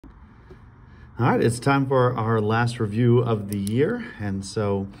All right, it's time for our last review of the year. And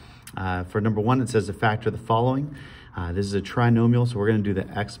so for number one, it says to factor the following. This is a trinomial, so we're going to do the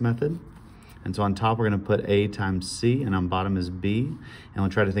x method. And so on top, we're going to put a times c, and on bottom is b. And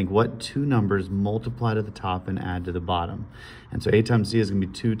we'll try to think what two numbers multiply to the top and add to the bottom. And so a times c is going to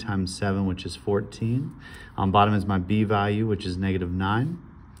be 2 times 7, which is 14. On bottom is my b value, which is -9.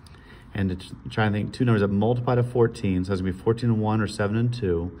 And to try and think two numbers that multiply to 14, so it's going to be 14 and 1 or 7 and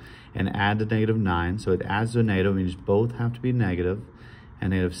 2, and add to -9. So it adds to a negative, means both have to be negative,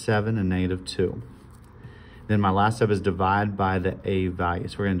 and -7 and -2. Then my last step is divide by the a value.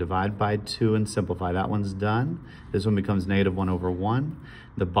 So we're going to divide by 2 and simplify. That one's done. This one becomes -1/1.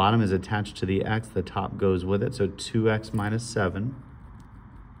 The bottom is attached to the x. The top goes with it. So 2x minus 7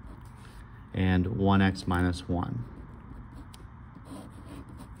 and 1x minus 1.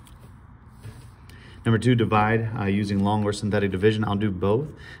 Number 2, divide using long or synthetic division. I'll do both.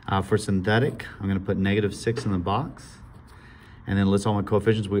 For synthetic, I'm going to put -6 in the box. And then list all my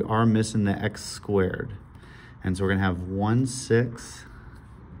coefficients. We are missing the x squared. And so we're going to have 1, 6,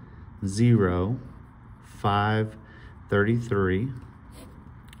 0, 5, 33.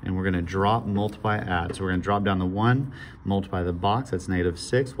 And we're going to drop, multiply, add. So we're going to drop down the 1, multiply the box, that's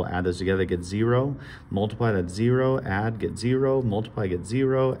 -6. We'll add those together, get 0. Multiply, that's 0. Add, get 0. Multiply, get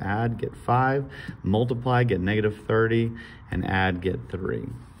 0. Add, get 5. Multiply, get -30. And add, get 3.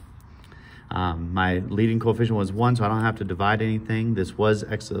 My leading coefficient was 1, so I don't have to divide anything. This was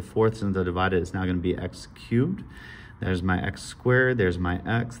x to the 4th. Since I divided, it's now going to be x cubed. There's my x squared, there's my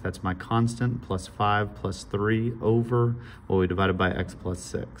x, that's my constant, plus 5 plus 3 over what we divided by x plus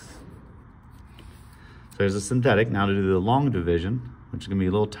 6. So there's a synthetic. Now to do the long division, which is going to be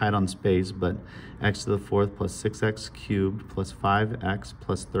a little tight on space, but x to the 4th plus 6x cubed plus 5x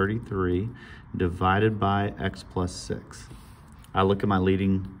plus 33 divided by x plus 6. I look at my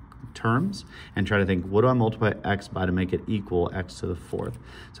leading terms and try to think, what do I multiply x by to make it equal x to the 4th?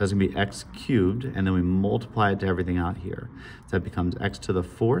 So that's going to be x cubed, and then we multiply it to everything out here. So that becomes x to the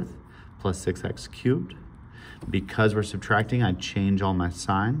 4th plus 6x cubed. Because we're subtracting, I change all my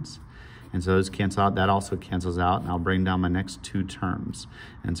signs. And so those cancel out. That also cancels out. And I'll bring down my next two terms.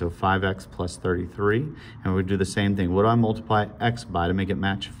 And so 5x plus 33. And we'll do the same thing. What do I multiply x by to make it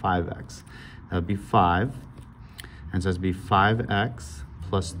match 5x? That would be 5. And so it's going to be 5x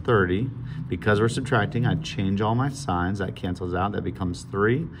plus 30. Because we're subtracting, I change all my signs. That cancels out. That becomes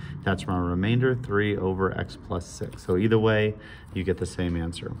 3. That's my remainder, 3 over x plus 6. So either way, you get the same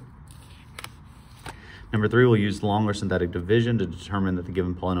answer. Number 3, we'll use long or synthetic division to determine that the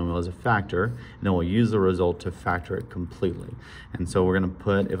given polynomial is a factor, and then we'll use the result to factor it completely. And so we're going to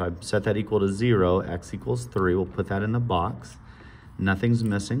put, if I set that equal to 0, x equals 3, we'll put that in the box. Nothing's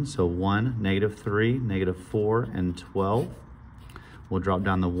missing, so 1, -3, -4, and 12. We'll drop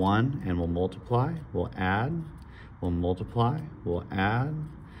down the 1 and we'll multiply, we'll add, we'll multiply, we'll add,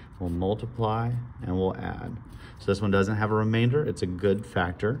 we'll multiply, and we'll add. So this one doesn't have a remainder, it's a good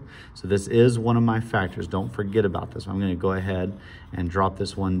factor. So this is one of my factors, don't forget about this. I'm gonna go ahead and drop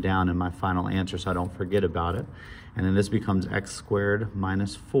this one down in my final answer so I don't forget about it. And then this becomes x squared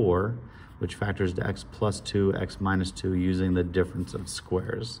minus 4, which factors to x plus 2, x minus 2 using the difference of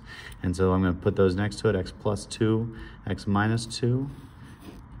squares. And so I'm gonna put those next to it, x plus 2, x minus 2,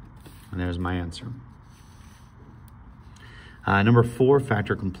 and there's my answer. Number 4,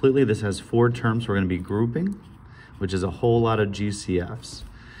 factor completely. This has 4 terms we're gonna be grouping, which is a whole lot of GCFs.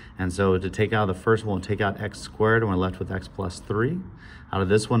 And so to take out the first one, we'll take out x squared, and we're left with x plus 3. Out of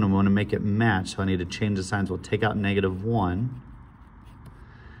this one, we want to make it match, so I need to change the signs. We'll take out -1.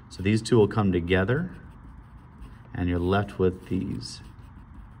 So these two will come together, and you're left with these.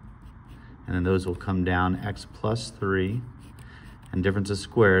 And then those will come down, x plus 3, and difference of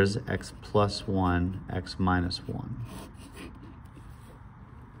squares, x plus 1, x minus 1.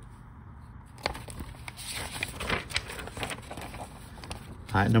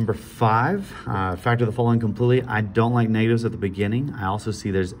 Number 5, factor the following completely. I don't like negatives at the beginning. I also see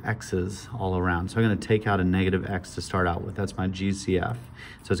there's x's all around. So I'm going to take out a -x to start out with. That's my GCF.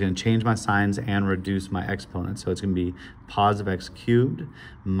 So it's going to change my signs and reduce my exponents. So it's going to be positive x cubed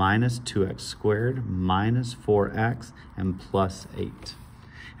minus 2x squared minus 4x and plus 8.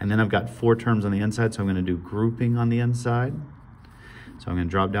 And then I've got 4 terms on the inside, so I'm going to do grouping on the inside. So I'm going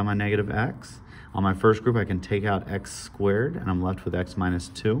to drop down my -x. On my first group, I can take out x squared, and I'm left with x minus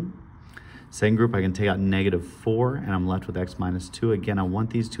 2. Second group, I can take out -4, and I'm left with x minus 2. Again, I want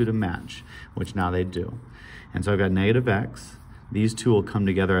these two to match, which now they do. And so I've got -x. These two will come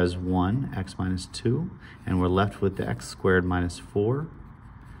together as 1, x minus 2, and we're left with the x squared minus 4,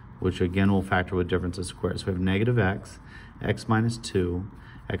 which again will factor with difference of squares. So we have -x, x minus 2,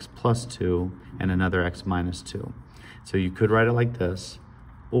 x plus 2, and another x minus 2. So you could write it like this,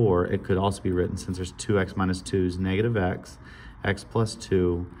 or it could also be written, since there's 2x minus 2 is negative x plus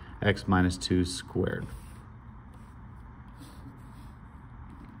 2, x minus 2 squared.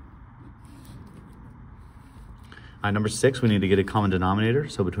 Number 6, we need to get a common denominator.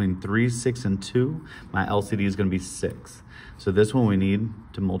 So between 3, 6, and 2, my LCD is going to be 6. So this one we need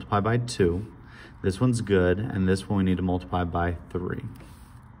to multiply by 2. This one's good, and this one we need to multiply by 3.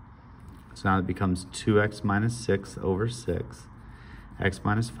 So now it becomes 2x minus 6 over 6, x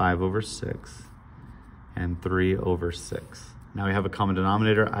minus 5 over 6, and 3 over 6. Now we have a common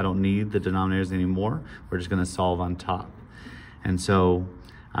denominator. I don't need the denominators anymore. We're just going to solve on top. And so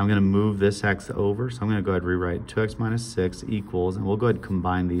I'm going to move this x over. So I'm going to go ahead and rewrite 2x minus 6 equals, and we'll go ahead and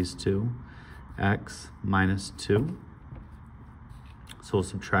combine these two, x minus 2. So we'll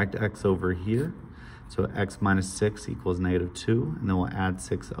subtract x over here. So x minus 6 equals negative 2, and then we'll add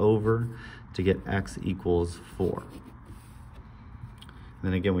 6 over to get x equals 4. And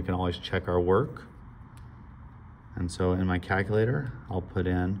then again, we can always check our work. And so in my calculator, I'll put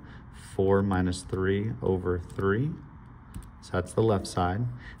in 4 minus 3 over 3. So that's the left side.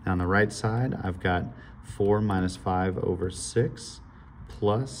 Now on the right side, I've got 4 minus 5 over 6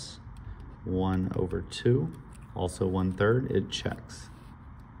 plus 1 over 2, also 1/3, it checks.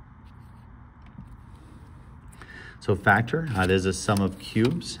 So factor, it is a sum of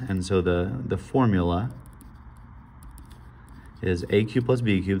cubes, and so the formula is a cubed plus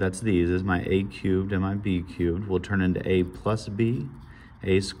b cubed, that's these, is my a cubed and my b cubed, will turn into a plus b,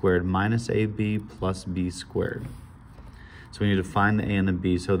 a squared minus ab plus b squared. So we need to find the a and the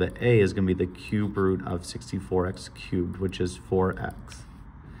b, so the a is going to be the cube root of 64x cubed, which is 4x.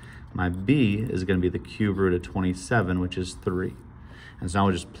 My b is going to be the cube root of 27, which is 3. And so now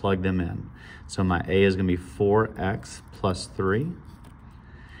we'll just plug them in. So my a is going to be 4x plus 3. And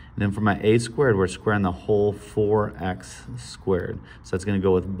then for my a squared, we're squaring the whole 4x squared. So that's going to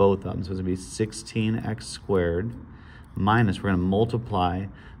go with both of them. So it's going to be 16x squared minus, we're going to multiply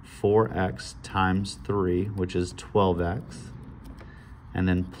 4x times 3, which is 12x, and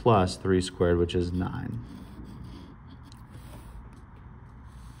then plus 3 squared, which is 9.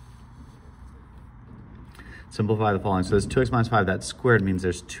 Simplify the following. So this 2x minus 5, that squared means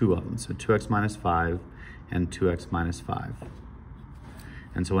there's 2 of them. So 2x minus 5 and 2x minus 5.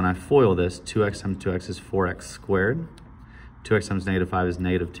 And so when I FOIL this, 2x times 2x is 4x squared. 2x times negative 5 is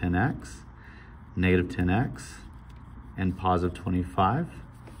negative 10x, and positive 25.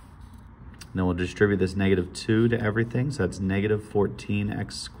 And then we'll distribute this negative 2 to everything. So that's negative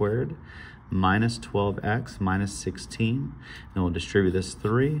 14x squared minus 12x minus 16. Then we'll distribute this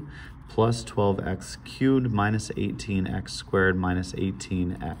 3 plus 12x cubed minus 18x squared minus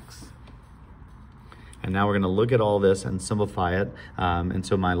 18x. And now we're going to look at all this and simplify it. And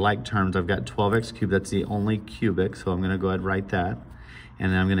so my like terms, I've got 12x cubed. That's the only cubic. So I'm going to go ahead and write that.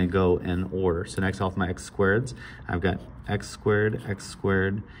 And then I'm going to go in order. So next off my x squareds, I've got x squared,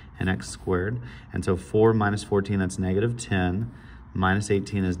 and x squared. And so 4 minus 14, that's negative 10. Minus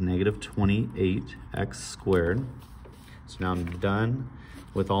 18 is negative 28x squared. So now I'm done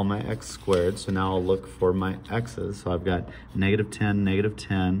with all my x squared. So now I'll look for my x's. So I've got negative 10, negative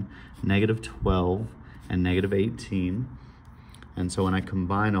 12, and negative 18. And so when I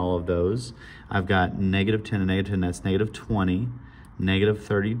combine all of those, I've got negative 10 and negative 10, that's negative 20, negative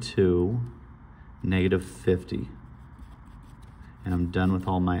 32, negative 50. And I'm done with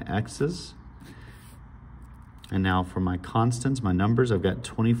all my x's. And now for my constants, my numbers, I've got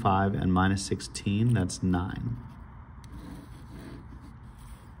 25 and minus 16, that's 9.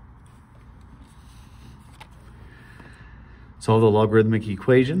 Solve the logarithmic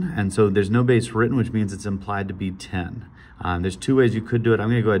equation, and so there's no base written, which means it's implied to be 10. There's 2 ways you could do it. I'm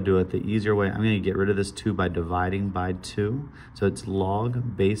going to go ahead and do it the easier way. I'm going to get rid of this 2 by dividing by 2. So it's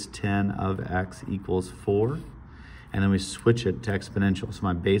log base 10 of x equals 4. And then we switch it to exponential. So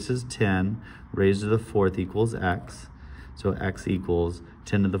my base is 10 raised to the 4th equals x. So x equals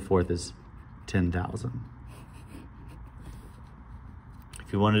 10 to the 4th is 10,000.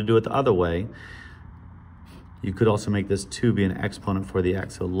 If you wanted to do it the other way, you could also make this 2 be an exponent for the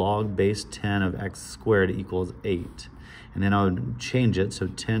x. So log base 10 of x squared equals 8. And then I would change it, so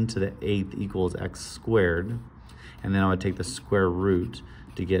 10 to the 8th equals x squared. And then I would take the square root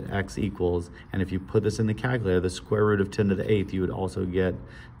to get x equals, and if you put this in the calculator, the square root of 10 to the 8th, you would also get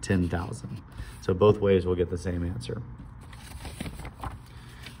 10,000. So both ways we'll get the same answer. All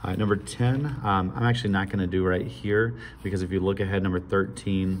right, number 10, I'm actually not going to do right here, because if you look ahead, number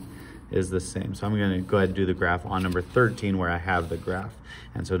 13 is the same. So I'm going to go ahead and do the graph on number 13 where I have the graph.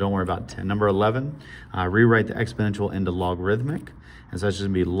 And so don't worry about 10. Number 11, rewrite the exponential into logarithmic. And so that's just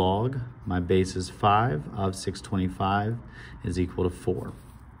gonna be log, my base is 5 of 625 is equal to 4.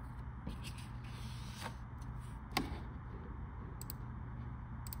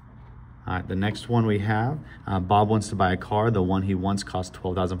 All right, the next one we have, Bob wants to buy a car. The one he wants costs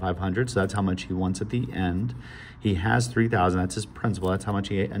 $12,500, so that's how much he wants at the end. He has $3,000, that's his principal, that's how much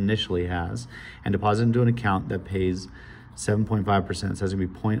he initially has, and deposit into an account that pays 7.5%, so that's gonna be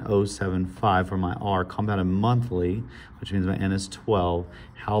 0.075 for my R, compounded monthly, which means my N is 12.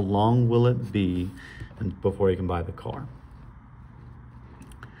 How long will it be before he can buy the car?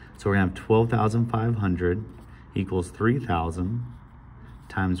 So we're gonna have 12,500 equals 3,000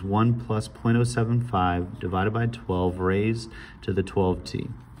 times 1 plus 0.075 divided by 12 raised to the 12t.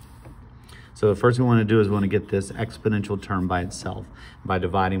 So the first thing we want to do is we want to get this exponential term by itself by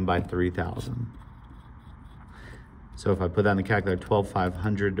dividing by 3,000. So if I put that in the calculator,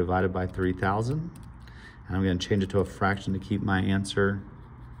 12,500 divided by 3,000, and I'm going to change it to a fraction to keep my answer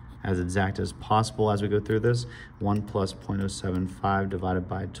as exact as possible as we go through this. 1 plus 0.075 divided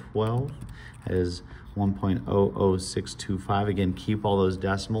by 12 is 1.00625. Again, keep all those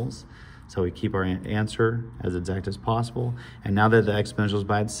decimals so we keep our answer as exact as possible. And now that the exponential is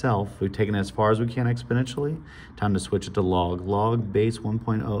by itself, we've taken it as far as we can exponentially, time to switch it to log. Log base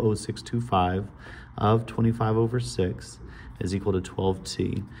 1.00625 of 25 over 6 is equal to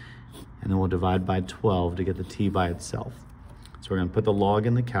 12t. And then we'll divide by 12 to get the t by itself. So we're going to put the log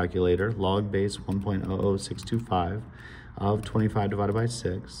in the calculator, log base 1.00625 of 25 divided by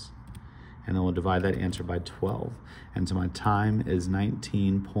 6, and then we'll divide that answer by 12. And so my time is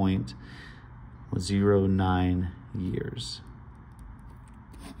 19.09 years.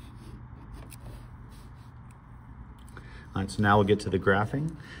 All right, so now we'll get to the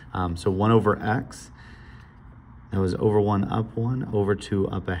graphing. So 1 over x, that was over 1 up 1, over 2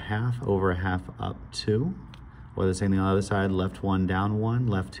 up a half, over a half up 2. Or the same thing on the other side, left 1 down 1,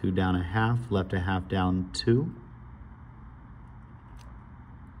 left 2 down a half, left a half down 2.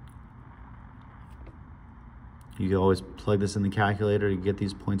 You can always plug this in the calculator to get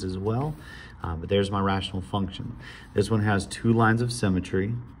these points as well, but there's my rational function. This one has 2 lines of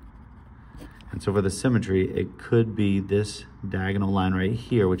symmetry, and so for the symmetry, it could be this diagonal line right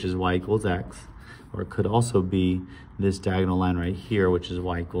here, which is y equals x, or it could also be this diagonal line right here, which is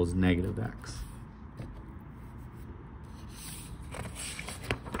y equals negative x.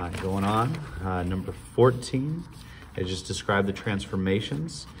 All right, going on, number 14, I just described the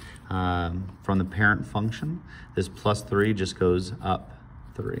transformations from the parent function. This plus 3 just goes up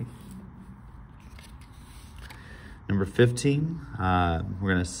 3. Number 15, we're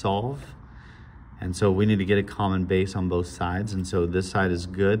gonna solve. And so we need to get a common base on both sides. And so this side is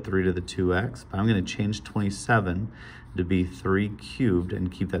good, 3 to the 2x, but I'm gonna change 27 to be 3 cubed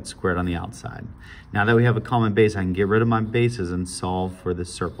and keep that squared on the outside. Now that we have a common base, I can get rid of my bases and solve for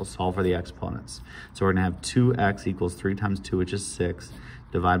this circle, solve for the exponents. So we're gonna have 2x equals 3 times 2, which is 6,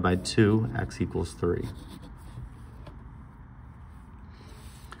 divide by 2, x equals 3.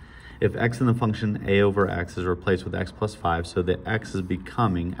 If x in the function a over x is replaced with x plus 5, so that x is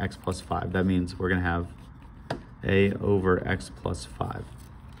becoming x plus 5, that means we're gonna have a over x plus 5.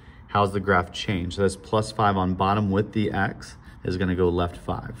 How's the graph change? So that's plus 5 on bottom with the x is gonna go left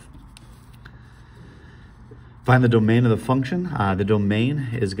 5. Find the domain of the function. The domain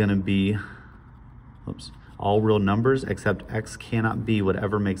is gonna be, all real numbers except x cannot be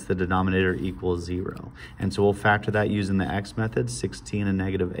whatever makes the denominator equal 0. And so we'll factor that using the x method, 16 and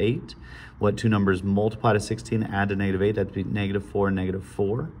negative 8. What 2 numbers multiply to 16, add to negative 8, that'd be negative 4 and negative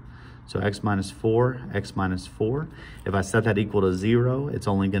 4. So x minus 4, x minus 4. If I set that equal to 0, it's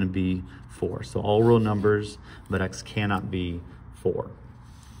only gonna be 4. So all real numbers, but x cannot be 4.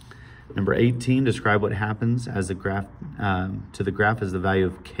 Number 18, describe what happens as the graph to the graph as the value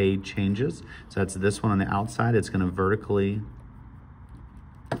of k changes. So that's this one on the outside. It's going to vertically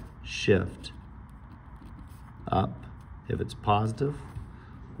shift up if it's positive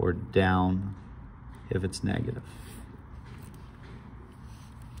or down if it's negative.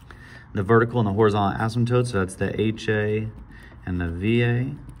 The vertical and the horizontal asymptotes, so that's the HA and the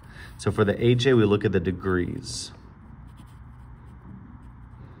VA. So for the HA, we look at the degrees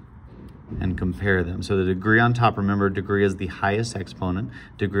and compare them. So the degree on top, remember degree is the highest exponent.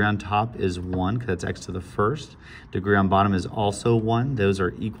 Degree on top is 1, because that's x to the first. Degree on bottom is also 1. Those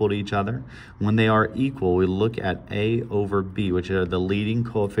are equal to each other. When they are equal, we look at a over b, which are the leading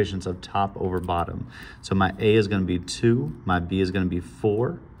coefficients of top over bottom. So my a is going to be 2, my b is going to be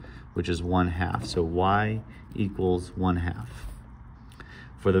 4, which is 1/2. So y equals 1/2.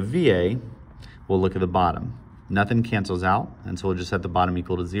 For the VA, we'll look at the bottom. Nothing cancels out, and so we'll just set the bottom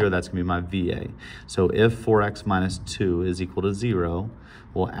equal to 0. That's going to be my VA. So if 4x minus 2 is equal to 0,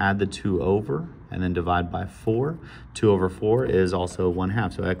 we'll add the 2 over and then divide by 4. 2 over 4 is also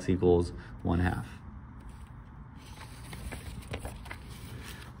 1/2, so x equals 1/2.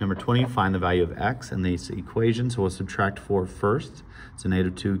 Number 20, find the value of x in this equation. So we'll subtract 4 first. So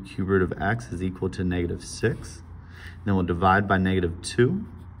negative 2 cube root of x is equal to negative 6. Then we'll divide by negative 2.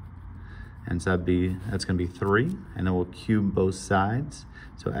 And so that's going to be 3. And then we'll cube both sides.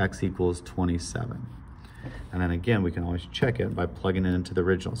 So x equals 27. And then again, we can always check it by plugging it into the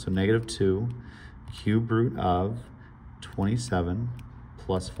original. So negative 2 cube root of 27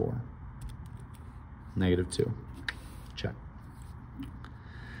 plus 4. Negative 2. Check.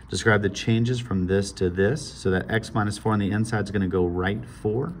 Describe the changes from this to this, so that x minus 4 on the inside is going to go right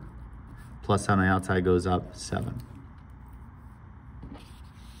 4, plus on the outside goes up 7.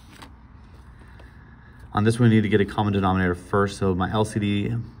 On this one, we need to get a common denominator first, so my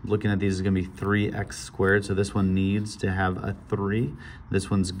LCD, looking at these, is going to be 3x squared, so this one needs to have a 3. This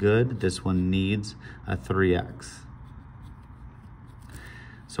one's good. This one needs a 3x.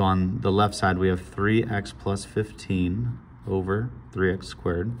 So on the left side, we have 3x plus 15 over 3x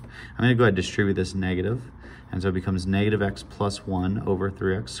squared. I'm going to go ahead and distribute this negative, and so it becomes negative x plus 1 over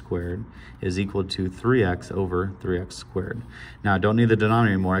 3x squared is equal to 3x over 3x squared. Now I don't need the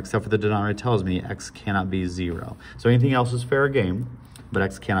denominator anymore, except for the denominator tells me x cannot be 0. So anything else is fair game, but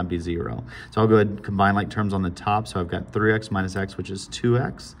x cannot be 0. So I'll go ahead and combine like terms on the top. So I've got 3x minus x, which is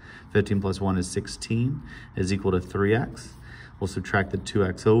 2x. 15 plus 1 is 16, is equal to 3x. We'll subtract the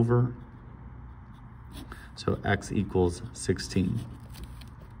 2x over. So x equals 16.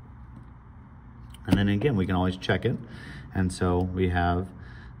 And then again, we can always check it. And so we have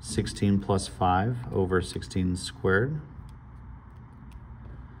 16 plus 5 over 16 squared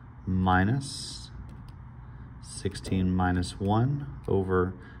minus 16 minus 1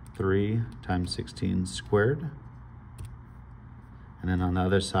 over 3 times 16 squared. And then on the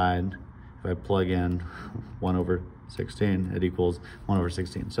other side, if I plug in 1 over 16, it equals 1 over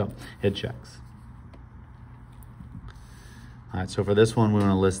 16. So it checks. All right, so for this one, we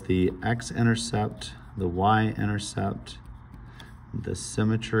want to list the x-intercept, the y-intercept, the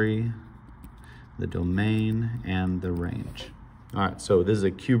symmetry, the domain, and the range. All right, so this is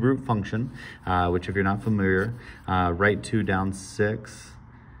a cube root function, which if you're not familiar, right 2 down 6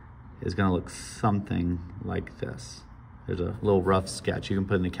 is going to look something like this. There's a little rough sketch you can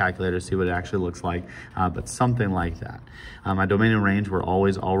put in the calculator to see what it actually looks like, but something like that. My domain and range were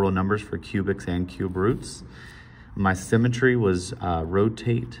always all real numbers for cubics and cube roots. My symmetry was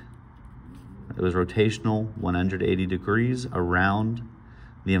rotate. It was rotational 180 degrees around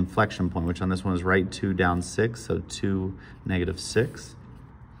the inflection point, which on this one is right 2 down 6, so 2, negative 6.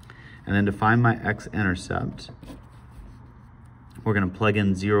 And then to find my x-intercept, we're going to plug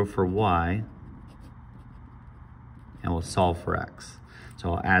in 0 for y, and we'll solve for x.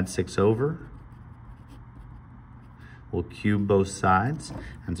 So I'll add 6 over. We'll cube both sides,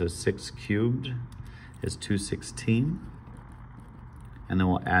 and so 6 cubed is 216, and then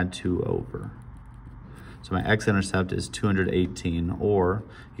we'll add 2 over. So my x-intercept is 218, or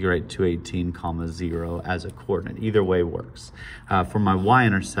you can write 218 comma 0 as a coordinate. Either way works. For my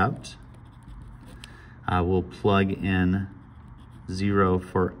y-intercept, we'll plug in 0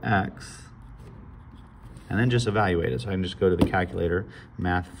 for x, and then just evaluate it. So I can just go to the calculator,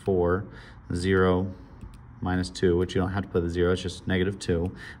 math 4, 0 minus 2, which you don't have to put the 0, it's just negative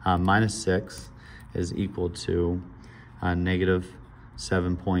 2, minus 6 is equal to negative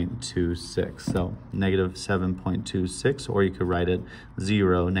 7.26. So negative 7.26, or you could write it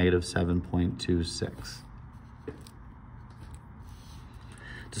 0, negative 7.26.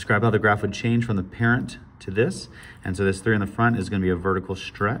 Describe how the graph would change from the parent to this. And so this 3 in the front is going to be a vertical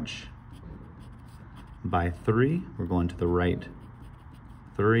stretch by 3. We're going to the right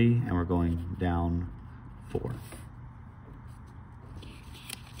 3, and we're going down 4.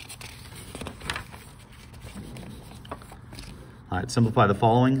 All right, simplify the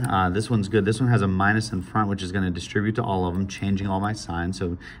following. This one's good. This one has a minus in front, which is going to distribute to all of them, changing all my signs.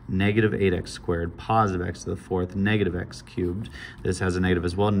 So negative 8x squared, positive x to the 4th, negative x cubed. This has a negative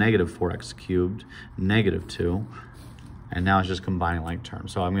as well, negative 4x cubed, negative 2. And now it's just combining like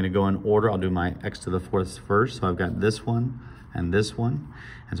terms. So I'm going to go in order. I'll do my x to the 4th first. So I've got this one and this one.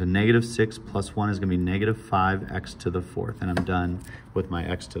 And so negative 6 plus 1 is going to be negative 5x to the 4th. And I'm done with my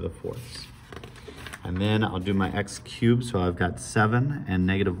x to the 4ths. And then I'll do my x cubed. So I've got 7 and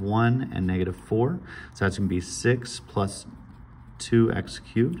negative 1 and negative 4. So that's going to be 6 plus 2x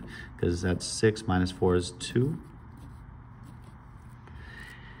cubed, because that's 6 minus 4 is 2.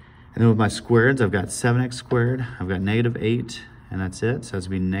 And then with my squareds, I've got 7x squared, I've got negative 8, and that's it. So that's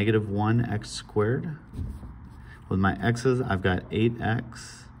going to be negative 1x squared. With my x's, I've got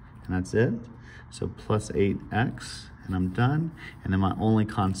 8x, and that's it. So plus 8x, and I'm done. And then my only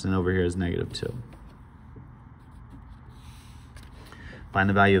constant over here is negative 2. Find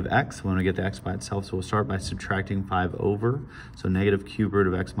the value of x. We want to get the x by itself, so we'll start by subtracting 5 over. So negative cube root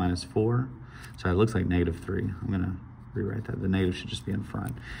of x minus 4. So it looks like negative 3. I'm going to rewrite that. The negative should just be in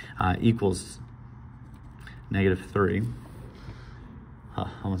front. Equals negative 3.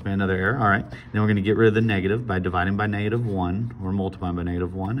 Almost made another error. All right. Then we're going to get rid of the negative by dividing by negative 1 or multiplying by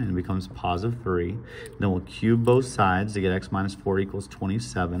negative 1, and it becomes positive 3. Then we'll cube both sides to get x minus 4 equals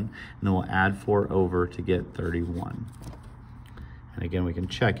 27. And then we'll add 4 over to get 31. And again, we can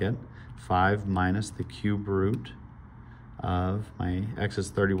check it. 5 minus the cube root of my x is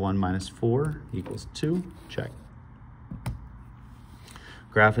 31 minus 4 equals 2. Check.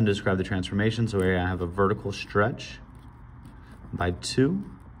 Graph and describe the transformation. So here I have a vertical stretch by 2,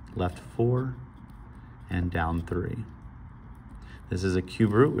 left 4, and down 3. This is a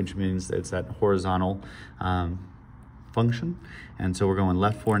cube root, which means it's that horizontal function. And so we're going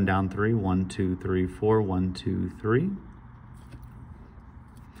left 4 and down 3. 1, 2, 3, 4. 1, 2, 3.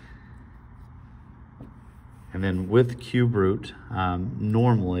 And then with cube root,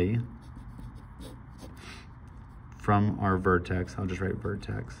 normally from our vertex, I'll just write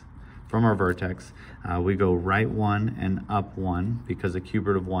vertex. From our vertex, we go right 1 and up 1 because the cube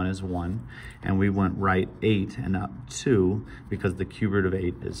root of 1 is 1. And we went right 8 and up 2 because the cube root of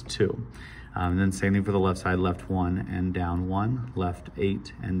 8 is 2. And then same thing for the left side, left 1 and down 1, left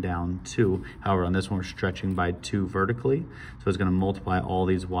 8 and down 2. However, on this one, we're stretching by 2 vertically. So it's going to multiply all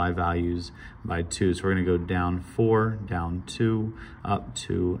these y values by 2. So we're going to go down 4, down 2, up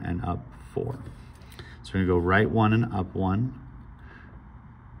 2, and up 4. So we're going to go right 1 and up 1.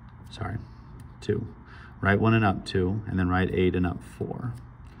 Sorry, 2. Right 1 and up 2, and then right 8 and up 4.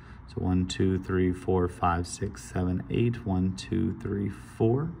 So 1, 2, 3, 4, 5, 6, 7, 8. 1, 2, 3,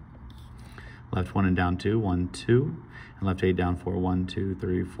 4. Left 1 and down 2, 1, 2. And left 8 down 4, 1, 2,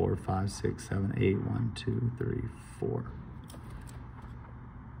 3, 4, 5, 6, 7, 8. 1, 2, 3, 4.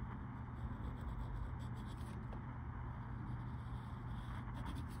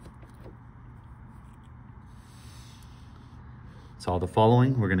 So all the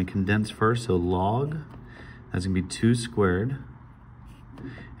following, we're going to condense first. So log, that's going to be 2 squared.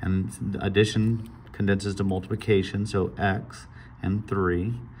 And addition condenses to multiplication. So x and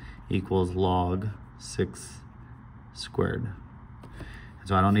 3 equals log 6 squared. And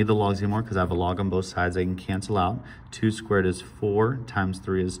so I don't need the logs anymore because I have a log on both sides. They can cancel out. 2 squared is 4 times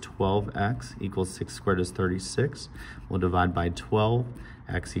 3 is 12x equals 6 squared is 36. We'll divide by 12.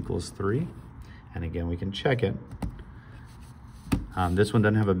 X equals 3. And again, we can check it. This one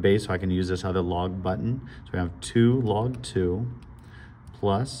doesn't have a base, so I can use this other log button. So we have 2 log 2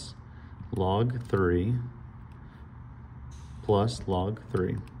 plus log 3 plus log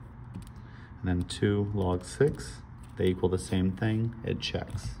 3. And then 2 log 6. They equal the same thing. It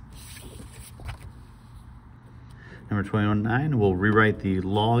checks. Number 29, we'll rewrite the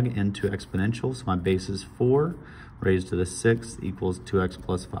log into exponential. So my base is 4 raised to the 6th equals 2x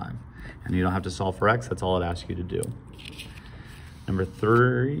plus 5. And you don't have to solve for x. That's all it asks you to do. Number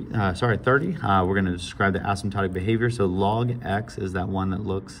 30, we're going to describe the asymptotic behavior. So log x is that one that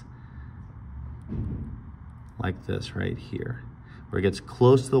looks like this right here, where it gets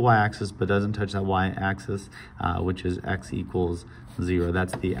close to the y-axis but doesn't touch that y-axis, which is x equals 0.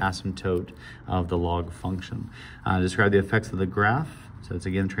 That's the asymptote of the log function. Describe the effects of the graph. So it's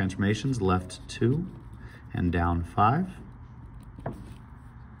again transformations, left 2 and down 5.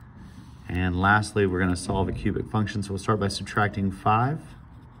 And lastly, we're going to solve a cubic function. So we'll start by subtracting 5.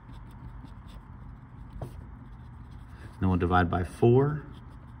 Then we'll divide by 4.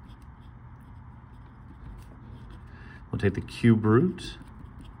 We'll take the cube root.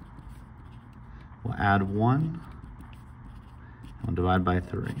 We'll add 1. And we'll divide by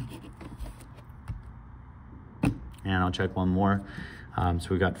 3. And I'll check one more. So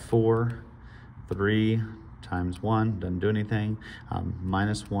we got 4, 3, times 1, doesn't do anything,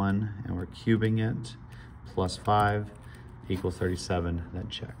 minus 1, and we're cubing it, plus 5 equals 37, that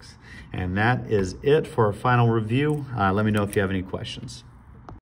checks. And that is it for our final review. Let me know if you have any questions.